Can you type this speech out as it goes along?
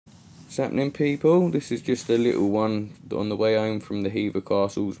What's happening, people? This is just a little one on the way home from the Hever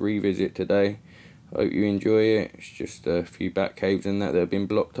Castles revisit today. Hope you enjoy it. It's just a few bat caves and that have been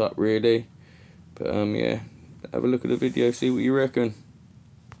blocked up, really. But yeah, have a look at the video, see what you reckon.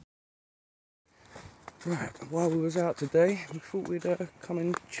 Right, while we was out today, we thought we'd come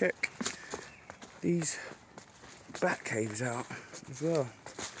and check these bat caves out as well.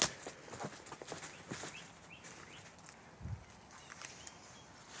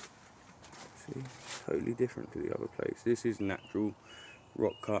 See, totally different to the other place. This is natural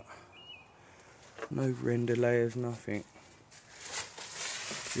rock cut, no render layers, nothing.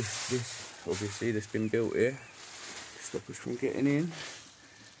 Just this, obviously, that's been built here to stop us from getting in.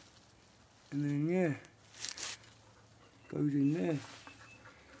 And then yeah, goes in there.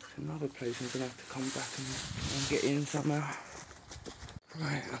 It's another place I'm gonna have to come back and get in somehow.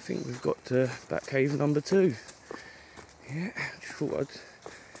 Right, I think we've got to bat cave number 2. Yeah, just thought I'd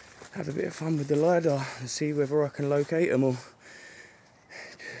have a bit of fun with the LiDAR and see whether I can locate them or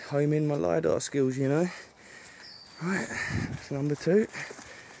home in my LiDAR skills, you know. Right, that's number 2.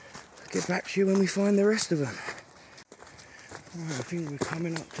 I'll get back to you when we find the rest of them. Right, I think we're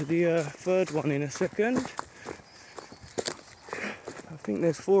coming up to the 3rd one in a second. I think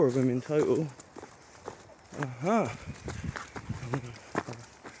there's 4 of them in total.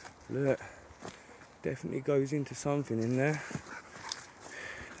 Look, definitely goes into something in there.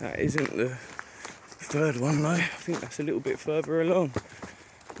 That isn't the 3rd one though. I think that's a little bit further along.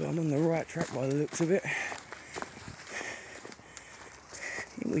 But I'm on the right track by the looks of it.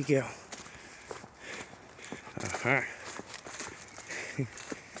 Here we go.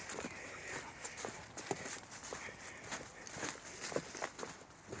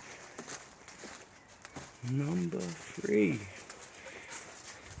 Number 3.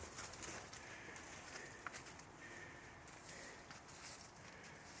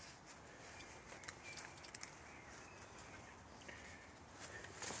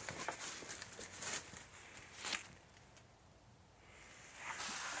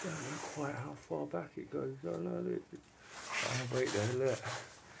 Don't know quite how far back it goes. Oh no, look. Oh wait there, look.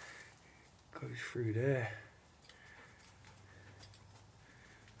 Goes through there.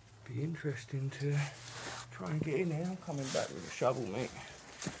 Be interesting to try and get in there. I'm coming back with a shovel, mate.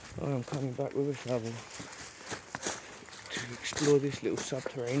 I'm coming back with a shovel to explore this little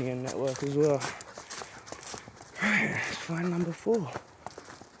subterranean network as well. Right, let's find number 4.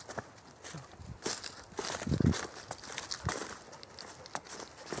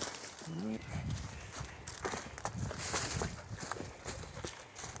 Right.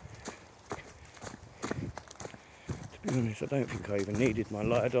 To be honest, I don't think I even needed my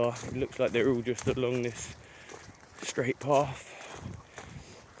LiDAR. It looks like they're all just along this straight path.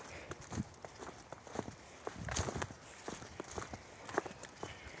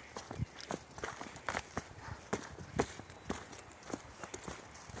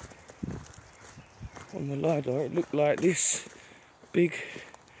 On the LiDAR it looked like this big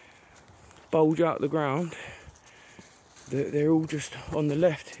bulge out the ground. They're all just on the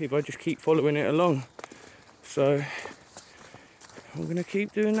left if I just keep following it along. So I'm going to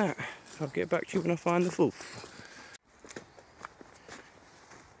keep doing that. I'll get back to you when I find the 4th.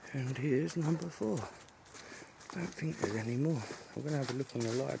 And here's number 4. I don't think there's any more. I'm going to have a look on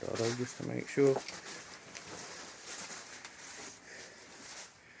the LiDAR though just to make sure.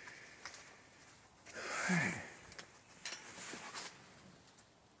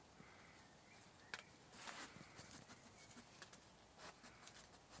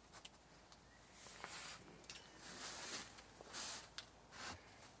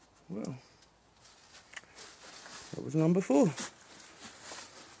 Well, that was number 4.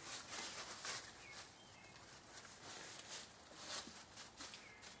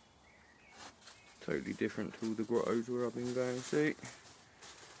 Totally different to all the grottos where I've been going, see?